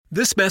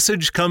This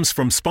message comes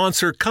from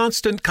sponsor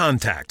Constant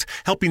Contact,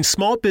 helping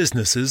small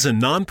businesses and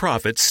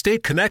nonprofits stay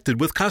connected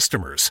with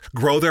customers,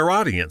 grow their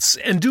audience,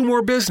 and do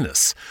more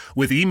business.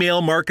 With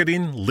email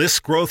marketing,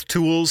 list growth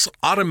tools,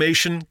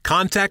 automation,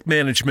 contact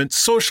management,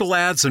 social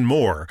ads, and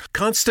more,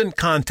 Constant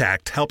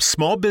Contact helps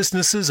small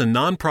businesses and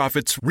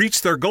nonprofits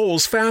reach their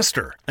goals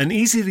faster. An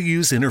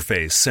easy-to-use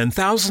interface and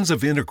thousands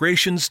of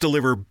integrations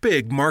deliver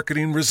big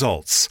marketing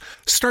results.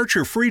 Start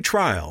your free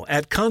trial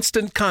at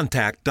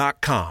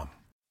ConstantContact.com.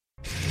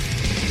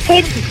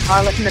 Hey, this is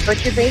Carla from the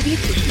Butcher Babies.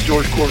 This is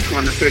George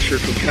Corner Fisher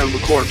from Cannibal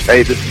Corpse.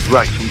 Hey, this is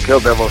Rex from Kill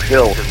Devil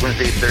Hill. This is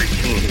Wednesday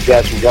 13. This is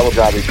Dad from Yellow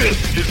Driving.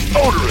 This is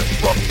Motorist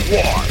from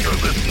Quad. You're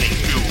listening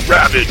to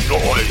Rabid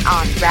Noise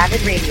on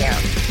Rabid Radio.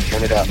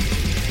 Turn it up.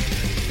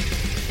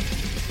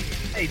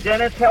 Hey,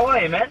 Dennis, how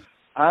are you, man?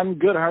 I'm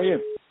good. How are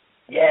you?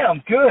 Yeah,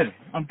 I'm good.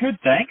 I'm good,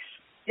 thanks.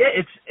 Yeah,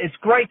 it's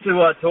great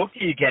to talk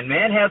to you again,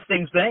 man. How's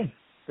things been?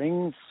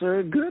 Things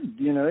are good.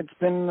 You know, it's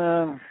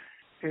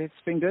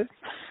been good.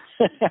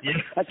 Yeah.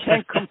 I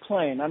can't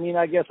complain. I mean,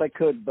 I guess I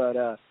could, but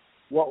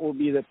what will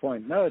be the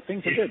point? No,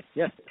 things are good.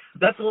 Yeah.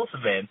 That's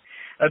awesome, man.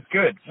 That's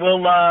good. Well,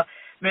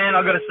 man,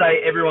 I've got to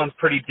say, everyone's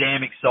pretty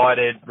damn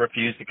excited.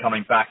 Refused are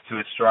coming back to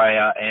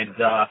Australia, and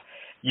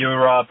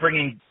you're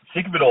bringing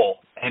Sick of It All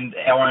and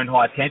Our Own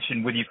High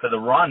Tension with you for the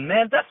run.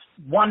 Man, that's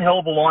one hell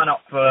of a lineup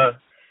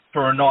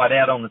for a night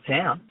out on the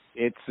town.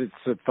 It's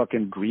a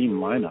fucking dream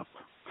lineup.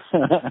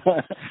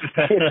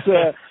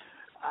 It's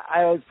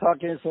I was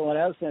talking to someone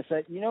else and I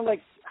said, you know,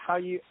 like how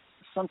you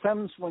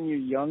sometimes when you're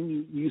young,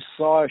 you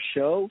saw a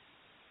show,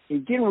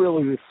 it didn't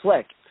really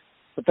reflect,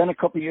 but then a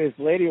couple of years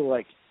later, you're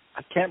like,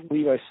 I can't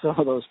believe I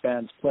saw those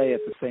bands play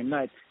at the same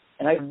night,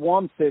 and I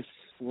want this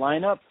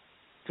lineup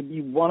to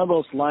be one of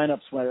those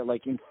lineups where,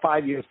 like, in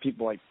 5 years,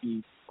 people like,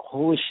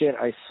 holy shit,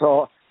 I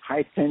saw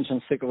High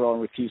Tension, Sick of It All,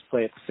 and Refuse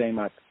play at the same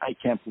night. I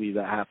can't believe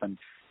that happened,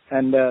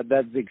 and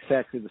that's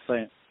exactly the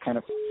same kind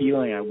of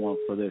feeling I want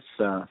for this.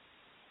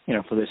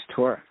 For this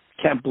tour.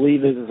 Can't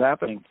believe this is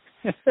happening.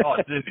 Oh,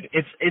 dude,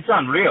 it's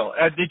unreal.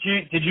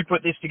 Did you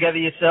put this together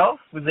yourself?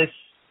 Was this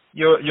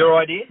your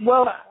idea?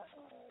 Well,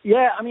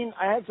 yeah. I mean,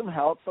 I had some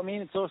help. I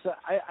mean, it's also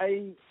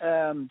I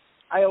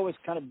always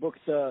kind of book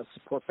the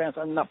support bands.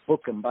 I'm not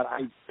book them, but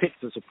I pick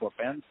the support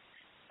bands.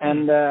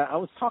 And I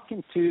was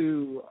talking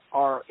to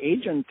our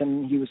agent,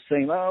 and he was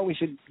saying, "Oh, you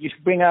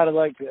should bring out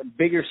a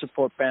bigger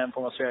support band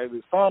from Australia.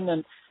 It'd be fun."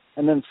 And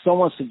then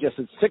someone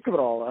suggested Sick of It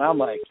All, and I'm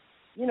like,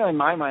 you know, in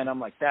my mind, I'm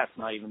like, that's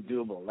not even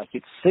doable. Like,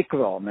 it's Sick of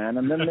It All, man.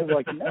 And then they were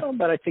like, no,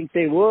 but I think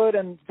they would,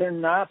 and they're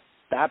not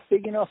that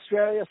big in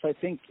Australia, so I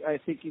think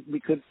we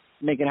could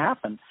make it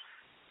happen.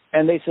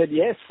 And they said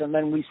yes, and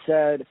then we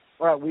said,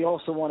 all right, we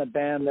also want a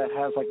band that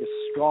has, like, a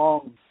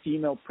strong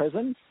female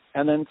presence.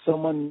 And then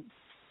someone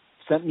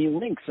sent me a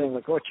link saying,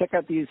 like, oh, check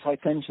out these High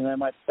Tension.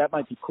 That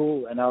might be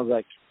cool. And I was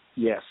like,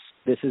 yes,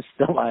 this is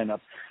the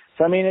lineup.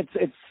 So I mean, it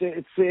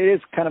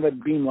is kind of a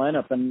dream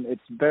lineup, and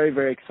it's very,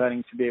 very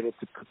exciting to be able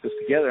to put this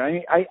together. I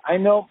mean, I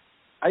know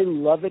I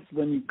love it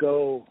when you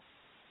go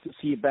to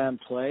see a band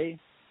play,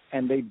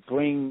 and they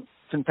bring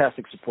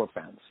fantastic support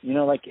bands. You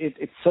know, like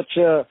it's such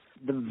the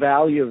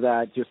value of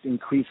that just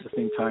increases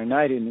the entire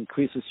night, and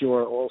increases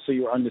your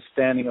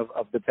understanding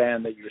of the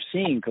band that you're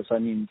seeing. Because I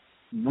mean,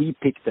 we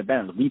picked the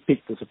band, we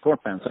picked the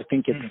support bands. I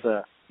think it's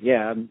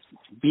I'm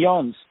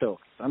beyond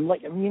stoked. I'm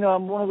like, you know,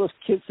 I'm one of those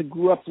kids that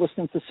grew up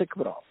listening to Sick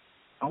of It All.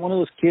 I'm one of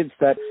those kids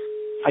that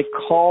I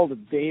called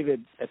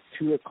David at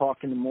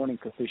 2:00 in the morning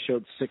because they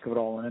showed Sick of It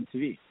All on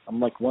MTV. I'm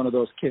like one of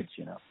those kids,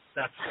 you know.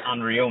 That's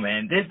unreal,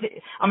 man.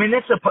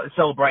 That's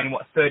celebrating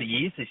 30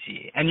 years this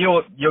year, and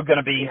you're going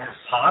to be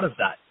part of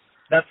that.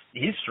 That's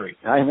history.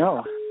 I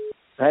know,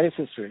 that is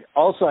history.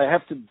 Also, I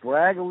have to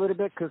brag a little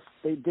bit because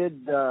they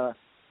did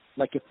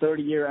like a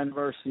 30-year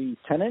anniversary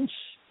 10-inch,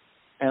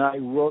 and I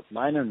wrote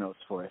liner notes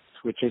for it,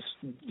 which is,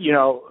 you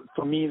know,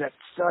 for me that's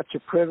such a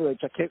privilege.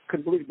 I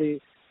couldn't believe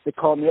they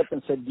called me up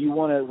and said, do you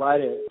want to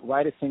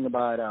write a thing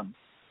about,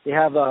 they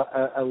have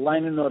a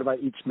liner note about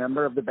each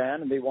member of the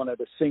band, and they wanted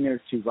the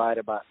singer to write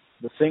about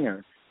the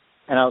singer.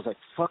 And I was like,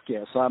 fuck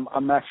yeah. So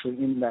I'm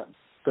actually in that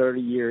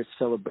 30-year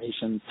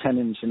celebration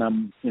 10-inch, and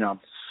I'm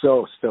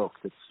so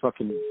stoked. It's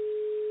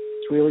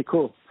really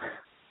cool.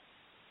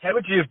 How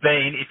would you have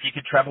been if you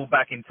could travel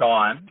back in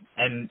time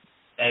and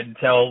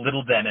tell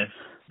little Dennis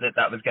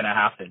that was going to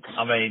happen?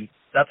 I mean,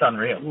 that's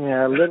unreal.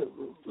 Yeah,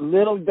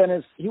 little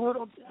Dennis,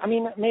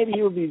 maybe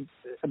he would be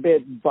a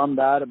bit bummed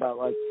out about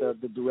like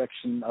the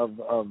direction of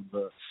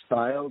the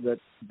style that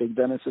Big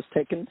Dennis has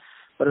taken.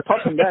 But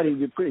apart from that, he'd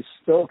be pretty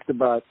stoked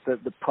about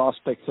the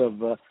prospects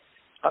of,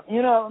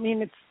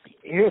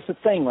 here's the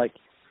thing, like,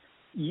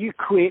 you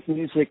create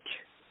music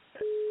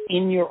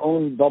in your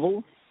own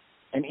bubble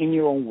and in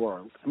your own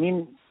world. I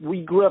mean,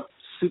 we grew up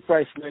super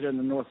isolated in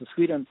the north of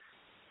Sweden,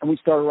 and we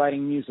started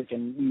writing music,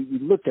 and we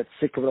looked at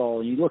Sick of It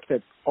All, and you looked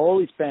at all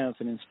these bands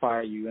that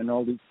inspire you, and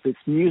all this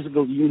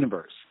musical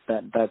universe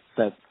that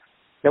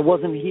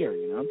wasn't here,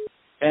 you know.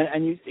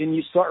 And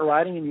you start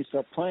writing and you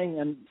start playing,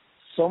 and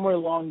somewhere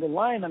along the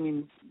line, I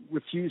mean,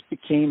 Refuse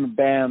became a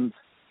band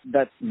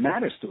that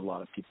matters to a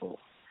lot of people.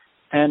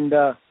 And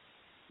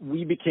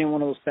we became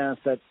one of those bands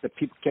that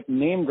people kept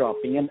name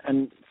dropping.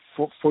 And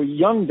for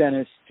young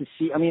Dennis to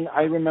see, I mean,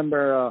 I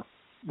remember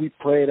we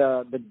played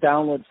the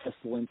Download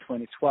Festival in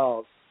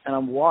 2012, and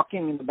I'm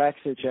walking in the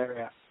backstage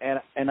area,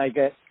 and I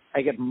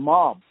get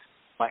mobbed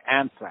by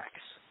Anthrax.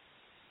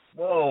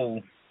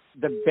 Whoa.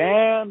 The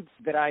band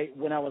that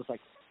when I was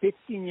like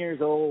 15 years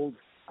old,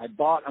 I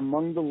bought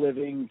Among the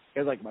Living. It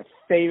was like my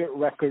favorite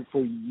record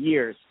for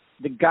years.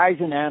 The guys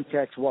in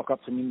Anthrax walk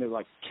up to me and they're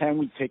like, "Can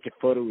we take a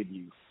photo with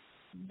you?"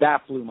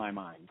 That blew my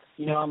mind.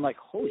 You know, I'm like,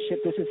 holy shit,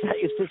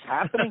 is this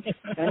happening?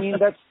 I mean,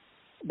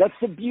 that's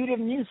the beauty of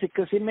music,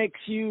 because it makes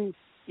you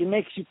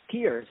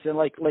tears. And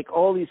like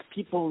all these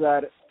people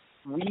that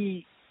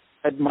we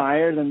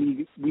admired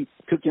and we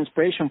took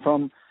inspiration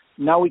from,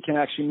 now we can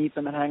actually meet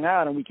them and hang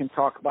out, and we can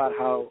talk about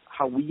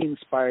how we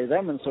inspire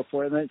them and so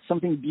forth. And it's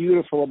something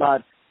beautiful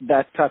about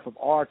that type of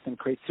art and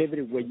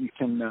creativity where you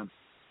can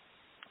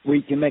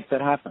make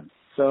that happen.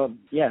 So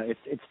yeah,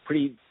 it's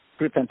pretty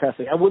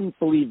fantastic. I wouldn't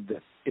believe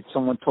this if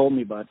someone told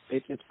me, but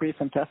it's pretty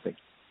fantastic.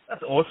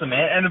 That's awesome,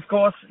 man. And of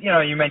course,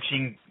 you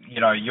mentioning,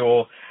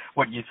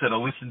 what you sort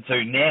of listen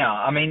to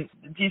now. I mean,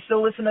 do you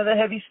still listen to the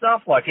heavy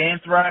stuff like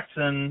Anthrax,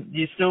 and do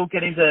you still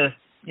get into,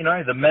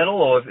 the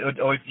metal, or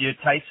have your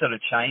taste sort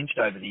of changed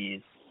over the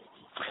years?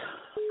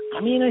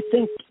 I mean, I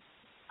think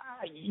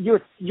your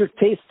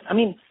taste, I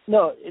mean,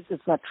 no,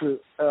 it's not true.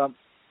 A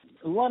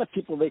lot of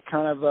people, they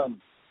kind of,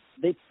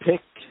 they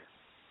pick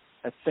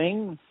a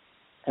thing,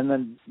 and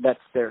then that's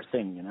their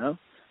thing,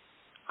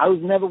 I was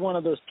never one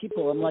of those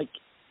people.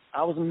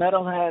 I was a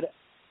metalhead,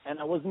 and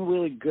I wasn't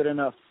really good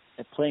enough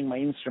at playing my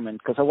instrument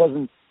because I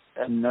wasn't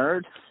a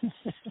nerd.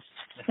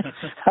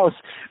 I was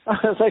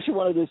actually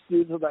one of those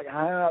dudes who hung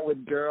out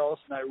with girls,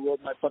 and I rode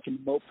my fucking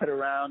moped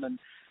around, and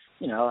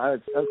I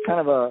was kind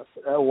of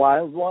a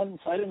wild one,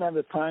 so I didn't have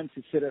the time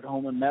to sit at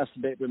home and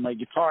masturbate with my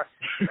guitar.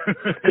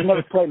 I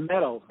never played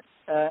metal,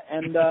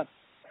 and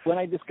when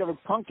I discovered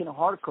punk and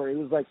hardcore,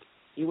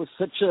 it was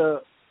such a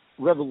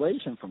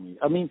revelation for me.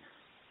 I mean,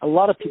 a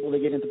lot of people, they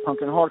get into punk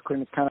and hardcore,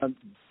 and it kind of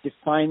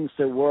defines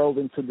their world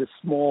into this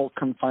small,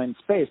 confined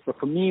space. But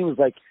for me, it was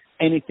like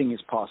anything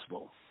is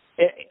possible.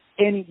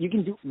 You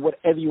can do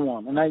whatever you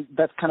want, and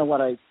that's kind of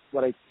what I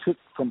took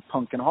from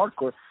punk and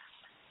hardcore.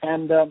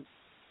 And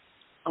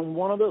I'm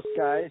one of those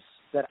guys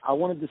that I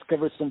want to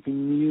discover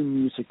something new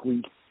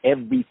musically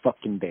every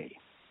fucking day.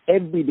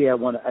 Every day I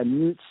want a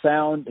new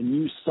sound, a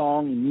new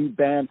song, a new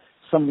band,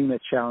 something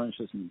that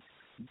challenges me.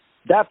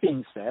 That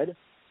being said,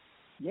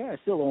 yeah, I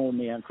still own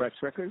the Anthrax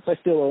records. I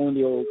still own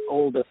the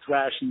old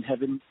thrash and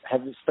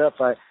heavy stuff.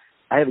 I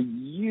have a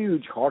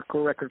huge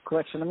hardcore record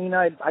collection. I mean,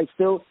 I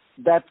still,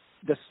 that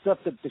the stuff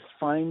that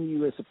defined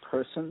you as a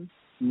person,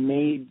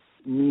 made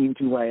me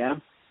into who I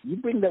am. You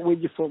bring that with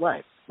you for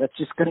life. That's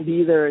just going to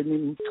be there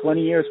in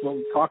 20 years.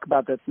 We'll talk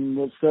about that, and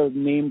we'll still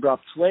name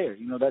drop Slayer.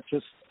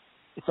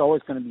 It's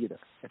always going to be there.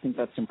 I think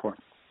that's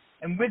important.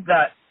 And with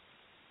that,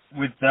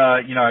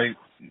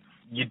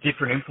 your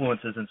different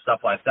influences and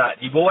stuff like that,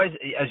 you've always,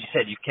 as you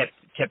said, you've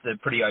kept a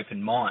pretty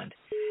open mind.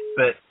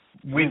 But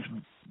with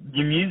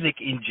your music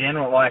in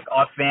general, I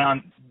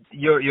found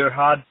you're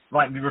hard,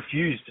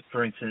 Refused,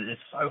 for instance, is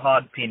so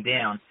hard to pin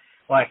down.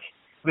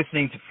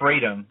 Listening to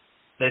Freedom,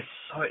 there's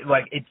so,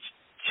 it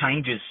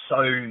changes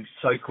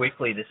so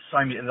quickly. There's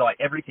so many,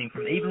 everything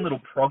from even little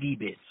proggy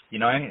bits,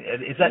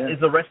 Is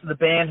the rest of the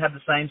band have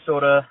the same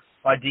sort of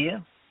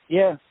idea?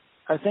 Yeah.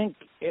 I think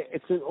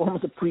it's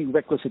almost a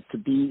prerequisite to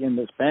be in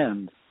this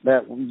band,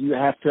 that you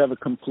have to have a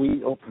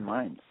complete open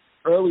mind.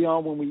 Early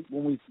on, when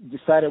we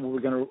decided we were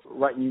going to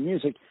write new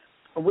music,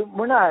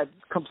 we're not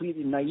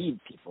completely naive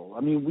people.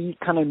 I mean, we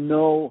kind of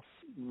know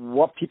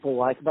what people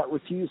like about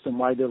Refused and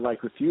why they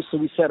like Refused. So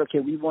we said, okay,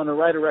 we want to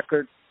write a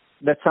record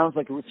that sounds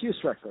like a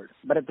Refused record,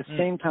 but at the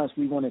same time,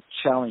 we want to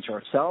challenge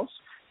ourselves.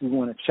 We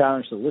want to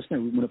challenge the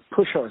listener. We want to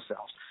push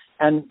ourselves,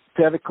 and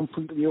to have a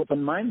completely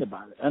open mind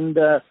about it. And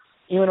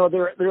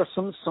there are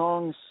some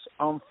songs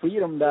on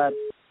Freedom that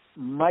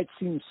might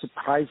seem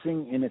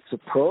surprising in its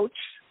approach,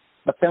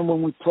 but then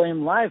when we play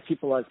them live,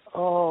 people are like,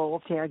 oh,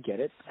 okay, I get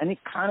it. And it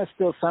kind of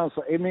still sounds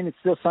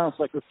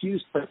like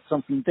Refused, but it's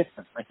something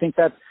different. I think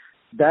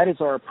that is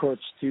our approach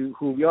to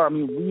who we are. I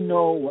mean, we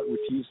know what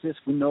Refused is.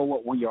 We know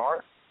what we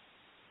are.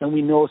 And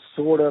we know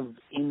sort of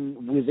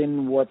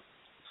within what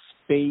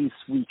space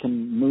we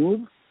can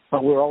move,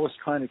 but we're always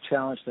trying to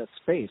challenge that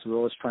space. We're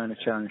always trying to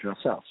challenge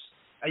ourselves.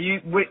 Are you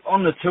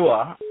on the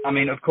tour? I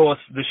mean, of course,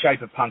 The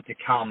Shape of Punk to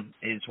Come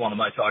is one of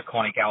the most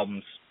iconic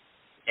albums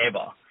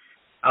ever.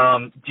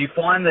 Do you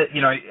find that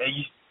are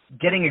you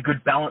getting a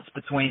good balance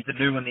between the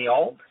new and the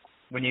old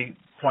when you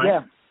play?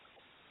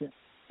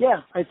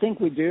 Yeah, I think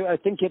we do. I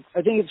think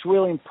it's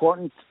really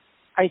important.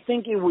 I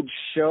think it would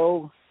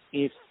show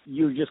if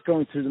you're just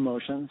going through the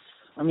motions.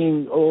 I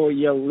mean,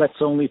 let's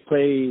only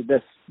play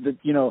the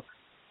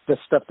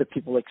stuff that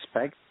people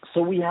expect.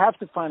 So we have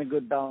to find a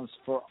good balance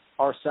for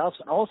ourselves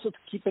and also to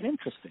keep it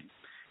interesting.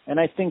 And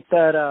I think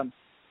that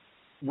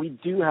we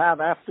do have,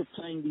 after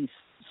playing these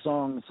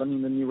songs, the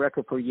new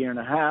record for a year and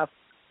a half,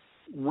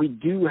 we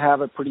do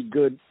have a pretty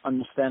good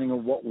understanding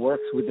of what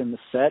works within the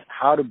set,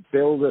 how to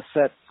build a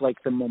set, like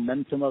the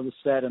momentum of the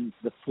set and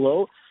the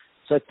flow.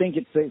 So I think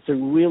it's a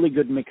really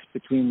good mix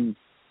between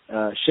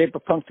Shape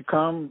of Punk to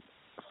Come,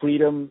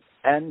 Freedom,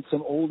 and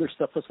some older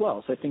stuff as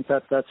well. So I think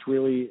that's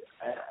really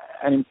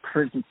an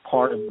important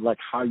part of like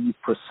how you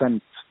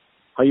present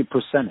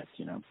it,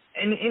 you know.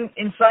 In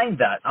saying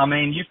that, I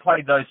mean, you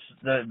played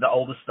the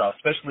older stuff,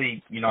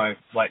 especially, you know,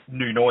 like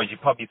New Noise. You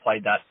probably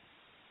played that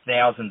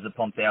thousands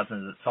upon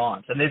thousands of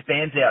times. And there's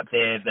bands out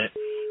there that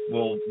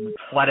will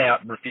flat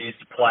out refuse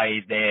to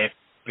play their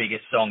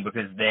biggest song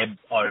because they're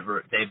over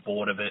it, they're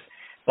bored of it.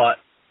 But,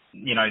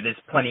 you know, there's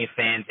plenty of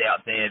fans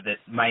out there that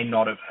may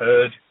not have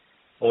heard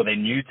or they're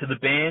new to the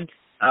band.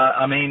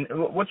 I mean,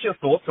 what's your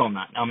thoughts on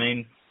that? I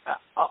mean,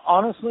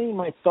 honestly,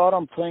 my thought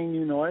on playing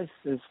New Noise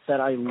is that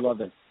I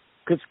love it.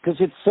 Because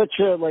it's such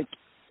a, like,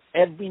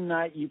 every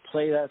night you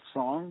play that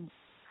song,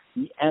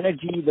 the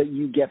energy that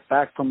you get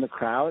back from the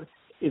crowd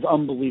is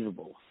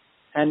unbelievable.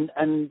 And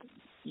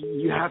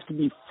you have to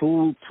be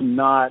fooled to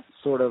not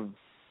sort of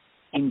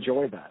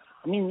enjoy that.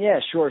 I mean, yeah,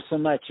 sure,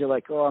 some nights you're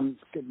like, oh, I'm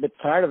a bit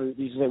tired of it.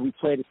 You say we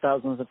played it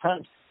thousands of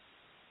times.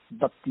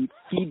 But the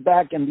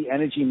feedback and the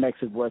energy makes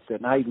it worth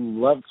it. And I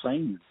love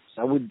playing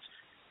it.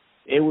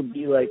 It would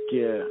be like,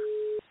 it'd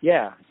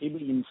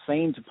be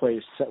insane to play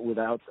a set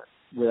without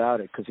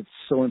it because it's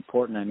so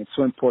important, and it's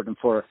so important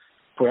for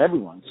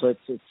everyone. So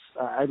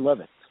I love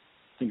it.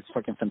 I think it's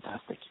fucking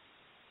fantastic.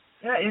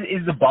 Yeah,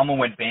 is the bummer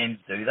when bands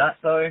do that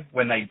though,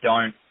 when they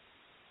don't,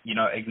 you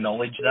know,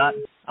 acknowledge that?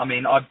 I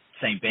mean, I've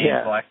seen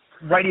bands like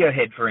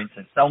Radiohead, for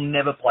instance. They'll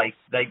never play.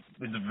 It's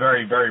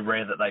very, very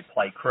rare that they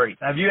play Creep.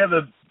 Have you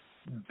ever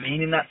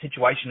been in that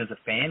situation as a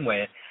fan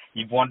where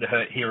you've wanted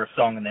to hear a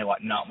song and they're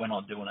like, no, we're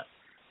not doing it?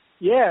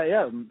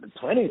 Yeah,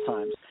 plenty of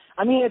times.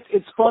 I mean,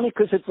 it's funny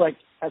because it's like,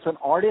 as an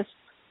artist,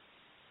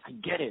 I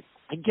get it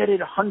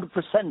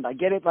 100%. I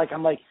get it. Like,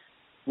 I'm like,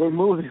 we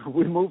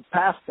moved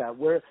past that.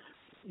 We're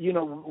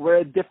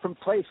a different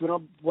place. We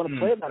don't want to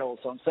play that old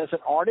song. So as an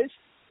artist,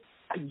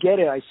 I get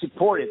it. I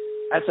support it.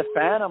 As a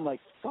fan, I'm like,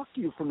 fuck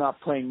you for not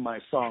playing my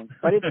song.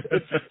 But it's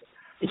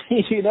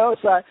you know,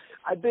 so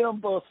I've been on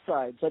both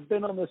sides. I've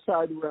been on the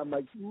side where I'm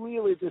like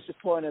really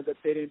disappointed that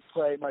they didn't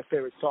play my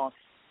favorite song.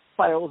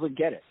 But I also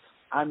get it.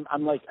 I'm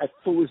like, I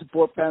fully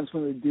support bands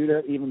when they do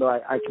that, even though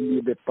I can be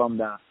a bit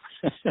bummed out.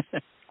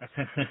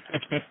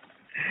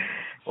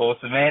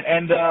 Awesome, man.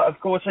 And, of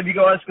course, have you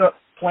guys got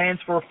plans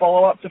for a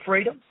follow-up to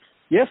Freedom?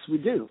 Yes, we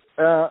do.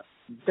 They're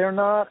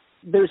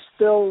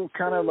still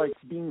kind of like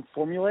being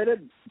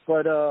formulated,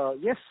 but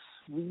yes,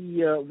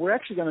 we're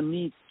actually going to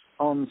meet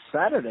on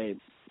Saturday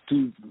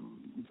to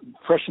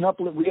freshen up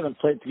a little. We haven't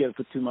played together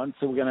for 2 months,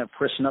 so we're going to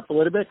freshen up a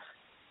little bit,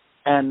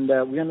 and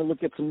we're going to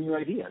look at some new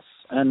ideas.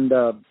 And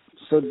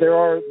so there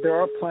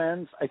are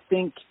plans. I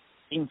think,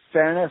 in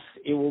fairness,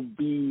 it will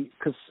be,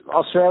 because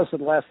Australia is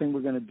the last thing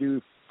we're going to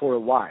do for a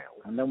while,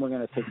 and then we're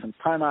going to take some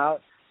time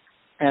out,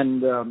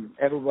 and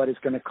everybody's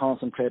going to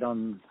concentrate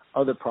on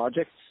other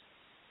projects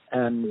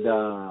and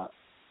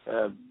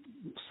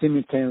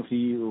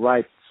simultaneously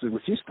write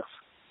Refuse stuff.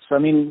 So, I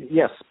mean,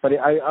 yes, but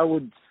I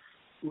would,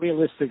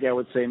 realistically, I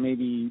would say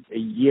maybe a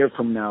year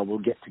from now we'll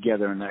get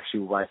together and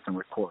actually write and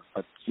record.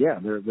 But, yeah,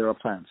 there are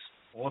plans.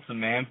 Awesome,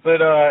 man.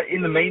 But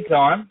in the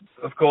meantime,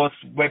 of course,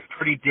 we're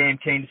pretty damn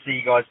keen to see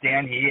you guys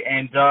down here.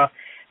 And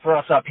for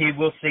us up here,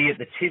 we'll see you at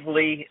the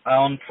Tivoli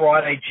on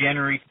Friday,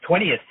 January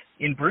 20th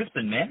in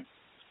Brisbane, man.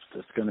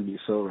 That's going to be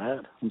so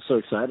rad. I'm so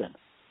excited.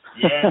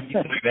 Yeah, me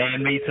too,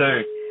 man. Me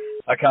too.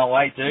 I can't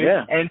wait, dude.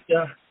 Yeah. And,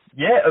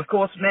 yeah, of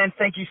course, man,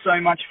 thank you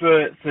so much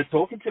for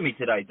talking to me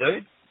today,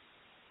 dude.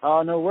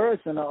 No worries.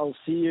 And I'll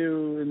see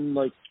you in,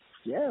 like,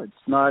 it's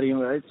not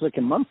even, it's like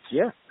a month.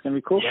 Yeah, it's going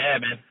to be cool. Yeah,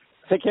 man.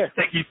 Take care.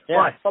 Thank you.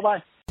 Yeah, Bye.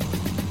 Bye-bye.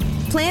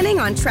 Planning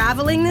on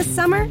traveling this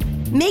summer?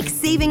 Make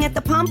saving at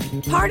the pump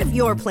part of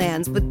your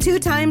plans with 2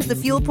 times the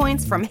fuel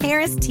points from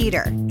Harris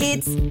Teeter.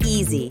 It's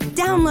easy.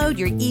 Download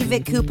your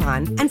eVic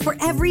coupon, and for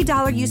every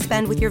 $1 you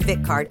spend with your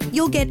Vic card,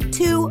 you'll get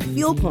 2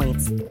 fuel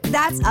points.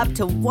 That's up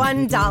to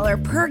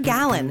 $1 per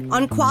gallon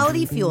on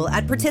quality fuel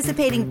at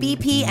participating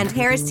BP and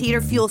Harris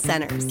Teeter fuel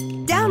centers.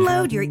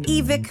 Download your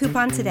eVic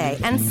coupon today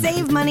and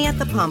save money at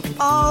the pump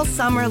all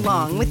summer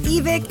long with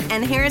eVic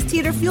and Harris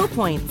Teeter fuel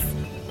points.